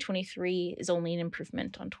 2023 is only an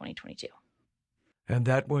improvement on 2022. And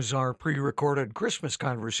that was our pre-recorded Christmas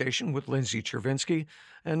conversation with Lindsay Chervinsky.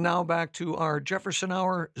 And now back to our Jefferson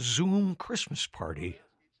Hour Zoom Christmas party.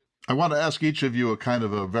 I want to ask each of you a kind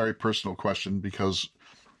of a very personal question because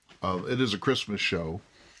it is a Christmas show.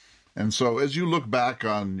 And so as you look back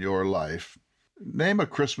on your life, name a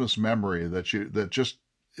Christmas memory that just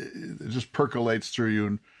percolates through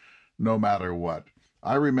you no matter what.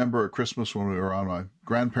 I remember a Christmas when we were on my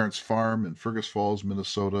grandparents' farm in Fergus Falls,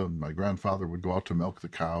 Minnesota, and my grandfather would go out to milk the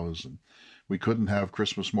cows, and we couldn't have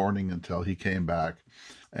Christmas morning until he came back.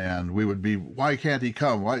 And we would be, why can't he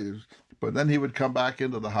come? Why? But then he would come back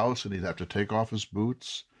into the house and he'd have to take off his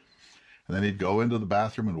boots. And then he'd go into the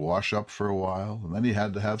bathroom and wash up for a while. And then he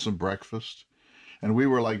had to have some breakfast. And we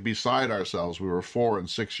were like beside ourselves. We were 4 and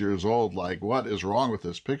 6 years old, like, what is wrong with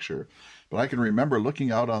this picture? But I can remember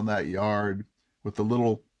looking out on that yard with the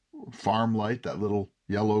little farm light, that little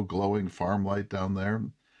yellow glowing farm light down there,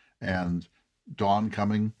 and dawn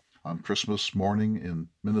coming on Christmas morning in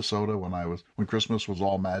Minnesota when Christmas was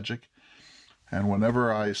all magic. And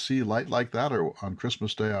whenever I see light like that, or on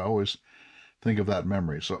Christmas Day, I always think of that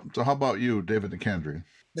memory. So how about you, David Nicandri?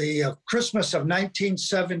 The Christmas of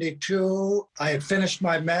 1972, I had finished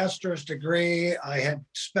my master's degree. I had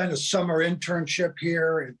spent a summer internship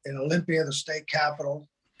here in Olympia, the state capital.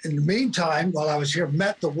 In the meantime, while I was here,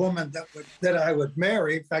 met the woman that I would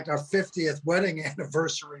marry. In fact, our 50th wedding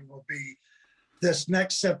anniversary will be this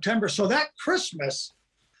next September. So that Christmas,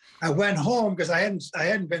 I went home because I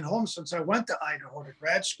hadn't been home since I went to Idaho to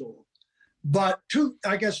grad school. But two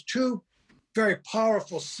very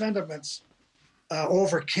powerful sentiments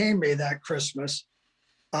overcame me that Christmas.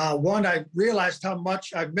 One, I realized how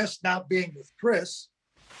much I missed not being with Chris.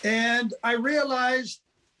 And I realized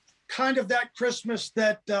kind of that Christmas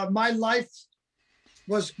that my life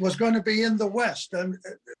was going to be in the West. And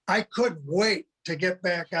I couldn't wait to get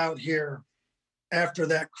back out here after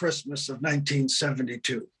that Christmas of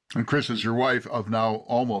 1972. And Chris is your wife of now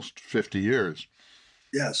almost 50 years.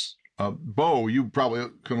 Yes. Bo, you probably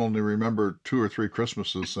can only remember 2 or 3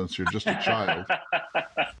 Christmases since you're just a child.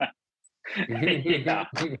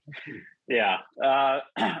 Yeah.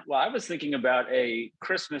 Well, I was thinking about a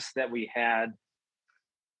Christmas that we had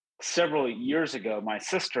several years ago. My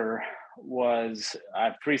sister I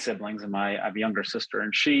have 3 siblings, and I have a younger sister,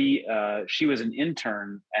 and she was an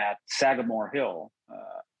intern at Sagamore Hill,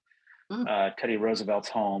 Teddy Roosevelt's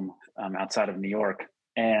home outside of New York.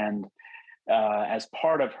 And as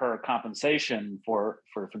part of her compensation for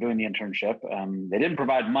doing the internship, they didn't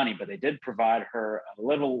provide money, but they did provide her a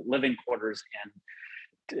little living quarters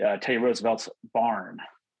in Teddy Roosevelt's barn.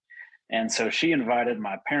 And so she invited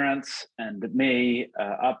my parents and me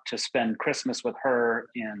up to spend Christmas with her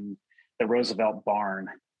in the Roosevelt barn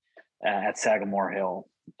at Sagamore Hill.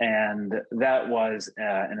 And that was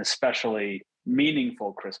an especially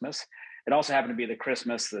meaningful Christmas. It also happened to be the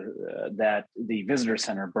Christmas that the visitor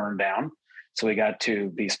center burned down. So we got to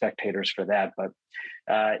be spectators for that. But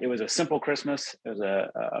it was a simple Christmas. It was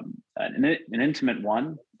an intimate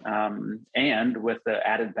one, and with the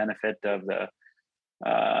added benefit of the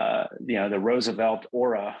Roosevelt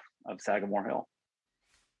aura of Sagamore Hill.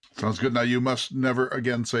 Sounds good. Now you must never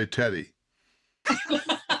again say Teddy.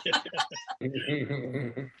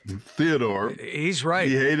 Theodore. He's right.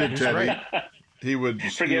 He hated He's Teddy. Right. He would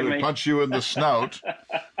punch you in the snout.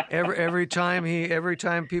 Every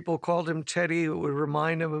time people called him Teddy, it would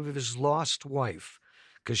remind him of his lost wife,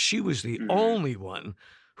 because she was the only one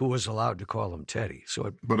who was allowed to call him Teddy.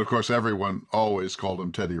 But of course, everyone always called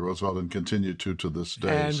him Teddy Roosevelt and continue to this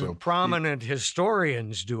day. And prominent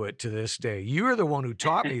historians do it to this day. You're the one who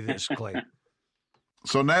taught me this, Clay.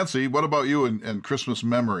 So Nancy, what about you and Christmas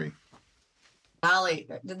memory? Golly,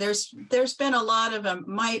 there's been a lot of them.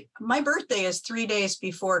 My birthday is 3 days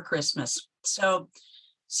before Christmas, so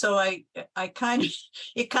it kind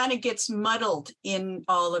of gets muddled in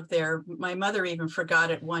all of there. My mother even forgot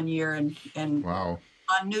it one year, and wow.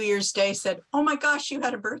 On New Year's Day said, "Oh my gosh, you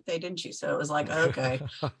had a birthday, didn't you?" So it was like, okay.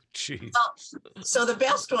 Jeez. So the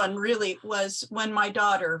best one really was when my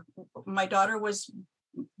daughter was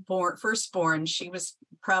firstborn. She was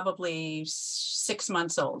probably 6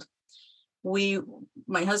 months old.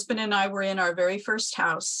 My husband and I were in our very first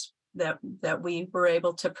house that we were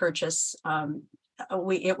able to purchase.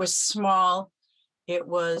 It was small, it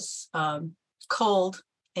was cold,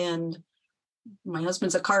 and my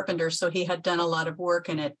husband's a carpenter, so he had done a lot of work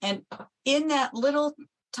in it. And in that little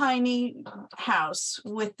tiny house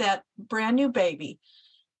with that brand new baby,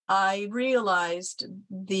 I realized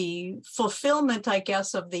the fulfillment, I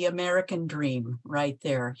guess, of the American dream right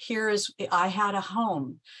there. I had a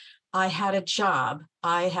home, I had a job,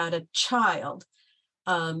 I had a child.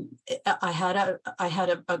 I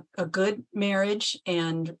had a good marriage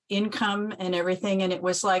and income and everything. And it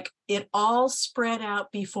was like, it all spread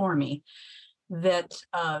out before me that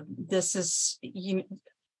this is,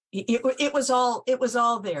 it was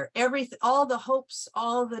all there. Everything, all the hopes,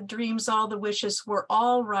 all the dreams, all the wishes were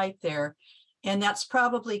all right there. And that's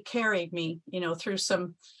probably carried me, through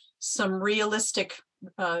some realistic,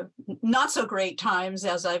 not so great times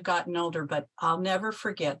as I've gotten older, but I'll never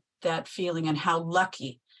forget that feeling and how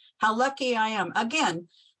lucky I am, again,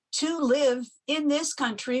 to live in this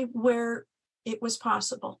country where it was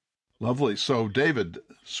possible. Lovely. So, David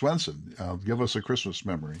Swenson, give us a Christmas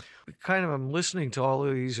memory. I'm listening to all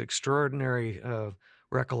of these extraordinary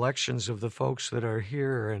recollections of the folks that are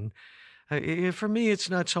here. And for me,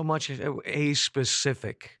 it's not so much a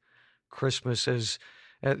specific Christmas as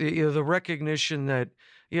the recognition that,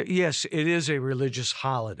 yes, it is a religious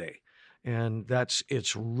holiday, and that's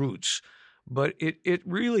its roots. But it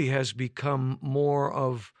really has become more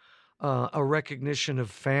of a recognition of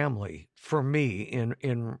family for me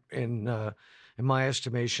in my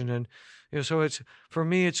estimation, and so it's for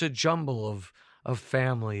me it's a jumble of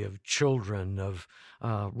family, of children, of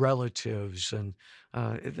relatives, and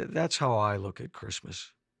that's how I look at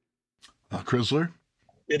Christmas. Crisler?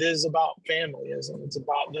 It is about family, isn't it? It's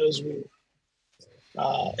about those we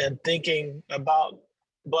and thinking about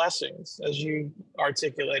blessings, as you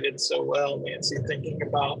articulated so well, Nancy, thinking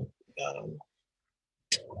about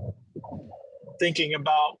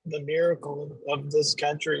the miracle of this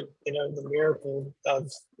country, the miracle of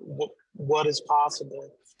what is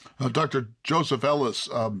possible. Dr. Joseph Ellis,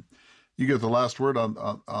 you get the last word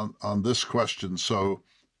on this question. So,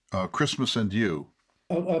 Christmas and you.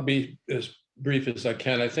 I'll be as brief as I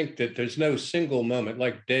can. I think that there's no single moment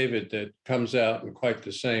like David that comes out in quite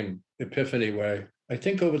the same epiphany way. I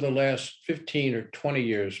think over the last 15 or 20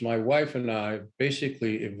 years, my wife and I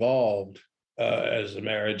basically evolved as a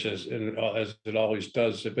marriage, as it always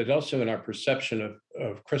does, but also in our perception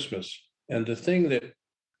of Christmas. And the thing that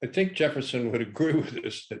I think Jefferson would agree with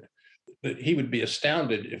this, that he would be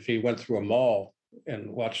astounded if he went through a mall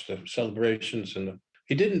and watched the celebrations.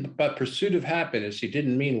 He didn't, by pursuit of happiness, he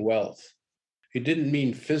didn't mean wealth. He didn't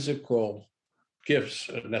mean physical gifts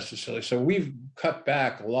necessarily. So we've cut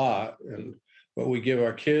back a lot in what we give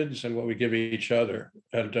our kids and what we give each other,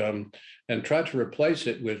 and try to replace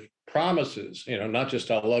it with promises, not just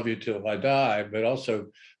I'll love you till I die, but also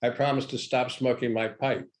I promise to stop smoking my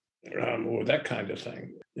pipe, or that kind of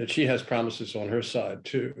thing. And she has promises on her side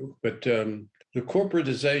too. But the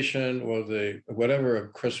corporatization or the whatever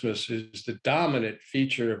of Christmas is the dominant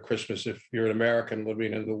feature of Christmas if you're an American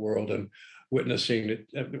living in the world and witnessing that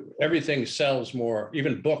everything sells more,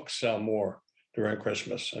 even books sell more during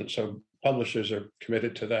Christmas. And so publishers are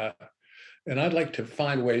committed to that. And I'd like to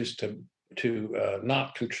find ways to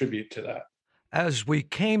not contribute to that. As we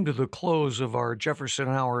came to the close of our Jefferson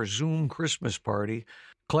Hour Zoom Christmas party,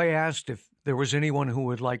 Clay asked if there was anyone who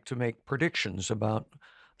would like to make predictions about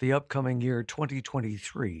the upcoming year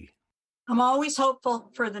 2023. I'm always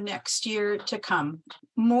hopeful for the next year to come.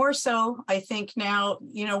 More so, I think now,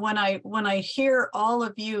 when I hear all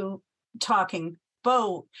of you talking,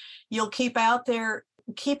 Bo, you'll keep out there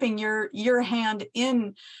keeping your hand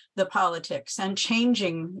in the politics and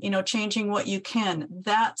changing what you can.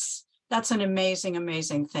 That's an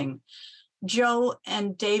amazing thing. Joe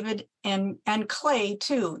and David and Clay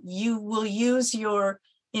too, you will use your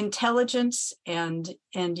intelligence and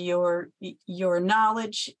your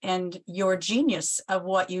knowledge and your genius of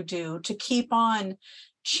what you do to keep on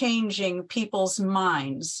changing people's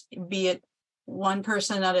minds, be it one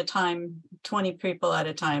person at a time, 20 people at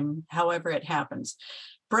a time, however it happens.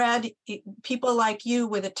 Brad, people like you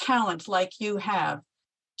with a talent like you have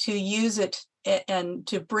to use it and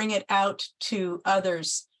to bring it out to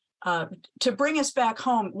others, to bring us back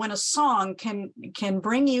home. When a song can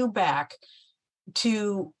bring you back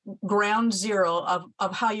to ground zero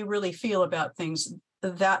of how you really feel about things,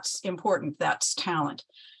 that's important. That's talent.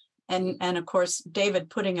 And of course, David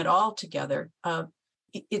putting it all together.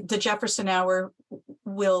 The Jefferson Hour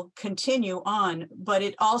will continue on, but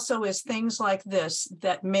it also is things like this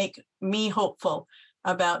that make me hopeful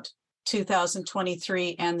about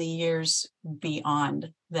 2023 and the years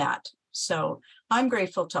beyond that. So I'm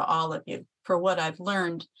grateful to all of you for what I've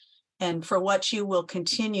learned and for what you will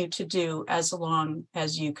continue to do as long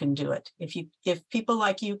as you can do it. If people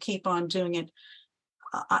like you keep on doing it,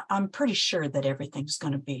 I'm pretty sure that everything's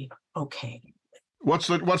going to be okay. What's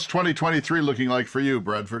 2023 looking like for you,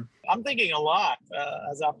 Bradford? I'm thinking a lot,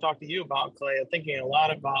 as I've talked to you about, Clay. I'm thinking a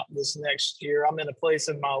lot about this next year. I'm in a place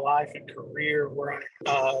in my life and career where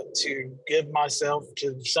I to give myself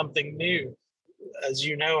to something new. As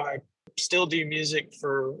you know, I still do music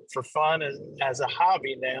for fun as a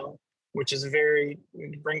hobby now, which is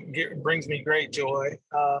brings me great joy.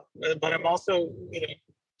 But I'm also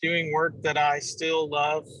doing work that I still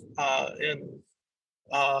love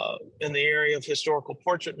in the area of historical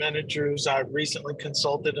portrait miniatures. I recently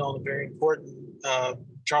consulted on a very important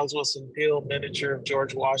Charles Wilson Peale miniature of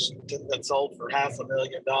George Washington that sold for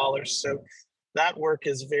 $500,000. So that work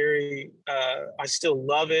is I still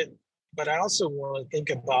love it, but I also want to think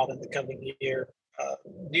about in the coming year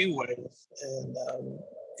new ways and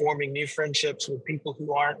forming new friendships with people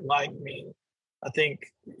who aren't like me. I think,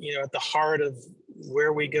 at the heart of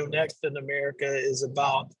where we go next in America is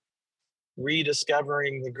about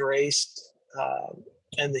rediscovering the grace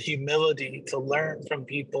and the humility to learn from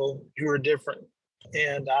people who are different.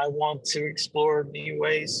 And I want to explore new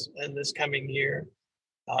ways in this coming year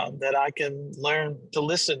that I can learn to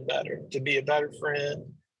listen better, to be a better friend,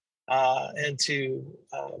 and to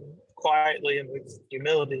quietly and with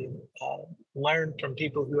humility learn from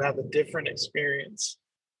people who have a different experience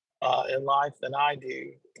in life than I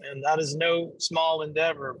do. And that is no small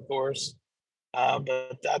endeavor, of course.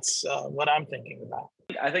 But that's what I'm thinking about.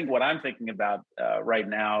 I think what I'm thinking about right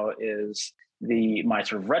now is my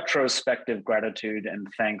sort of retrospective gratitude and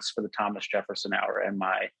thanks for the Thomas Jefferson Hour, and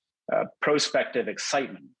my prospective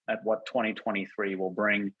excitement at what 2023 will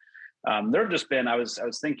bring. There have just been, I was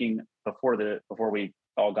thinking before we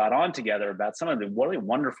all got on together about some of the really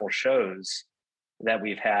wonderful shows that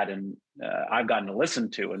we've had and I've gotten to listen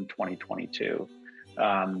to in 2022.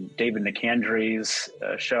 David Nicandri's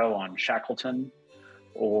show on Shackleton,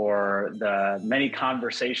 or the many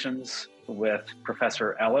conversations with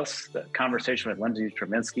Professor Ellis, the conversation with Lindsay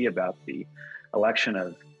Treminsky about the election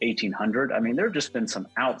of 1800. I mean, there have just been some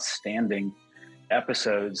outstanding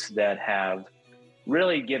episodes that have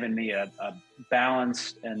really given me a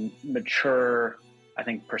balanced and mature, I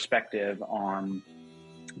think, perspective on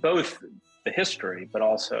both the history, but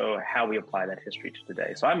also how we apply that history to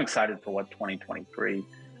today. So I'm excited for what 2023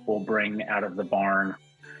 will bring out of the barn.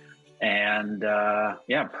 And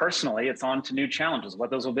personally, it's on to new challenges. What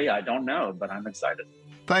those will be, I don't know, but I'm excited.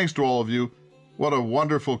 Thanks to all of you. What a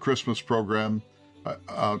wonderful Christmas program.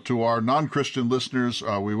 To our non-Christian listeners,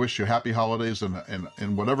 we wish you happy holidays and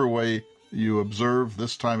in whatever way you observe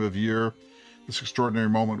this time of year, this extraordinary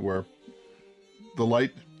moment where the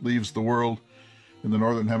light leaves the world in the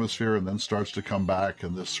Northern Hemisphere and then starts to come back,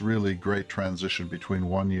 and this really great transition between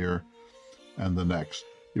one year and the next.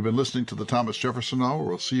 You've been listening to the Thomas Jefferson Hour.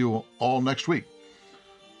 We'll see you all next week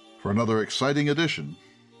for another exciting edition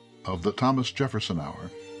of the Thomas Jefferson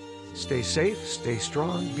Hour. Stay safe, stay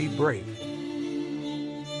strong, be brave.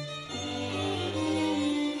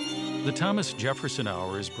 The Thomas Jefferson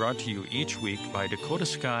Hour is brought to you each week by Dakota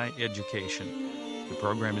Sky Education. The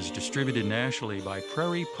program is distributed nationally by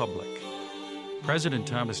Prairie Public. President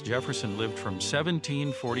Thomas Jefferson lived from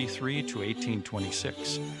 1743 to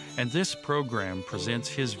 1826, and this program presents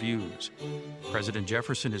his views. President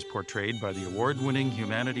Jefferson is portrayed by the award-winning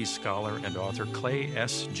humanities scholar and author Clay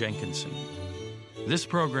S. Jenkinson. This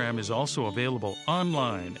program is also available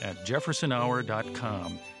online at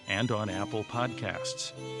jeffersonhour.com and on Apple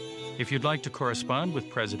Podcasts. If you'd like to correspond with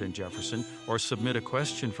President Jefferson or submit a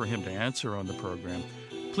question for him to answer on the program,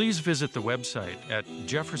 please visit the website at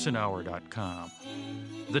jeffersonhour.com.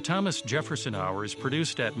 The Thomas Jefferson Hour is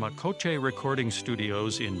produced at Makoche Recording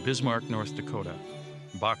Studios in Bismarck, North Dakota.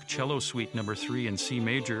 Bach Cello Suite No. 3 in C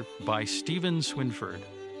Major by Stephen Swinford.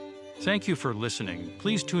 Thank you for listening.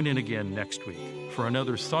 Please tune in again next week for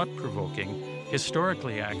another thought-provoking,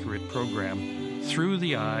 historically accurate program through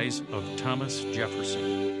the eyes of Thomas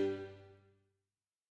Jefferson.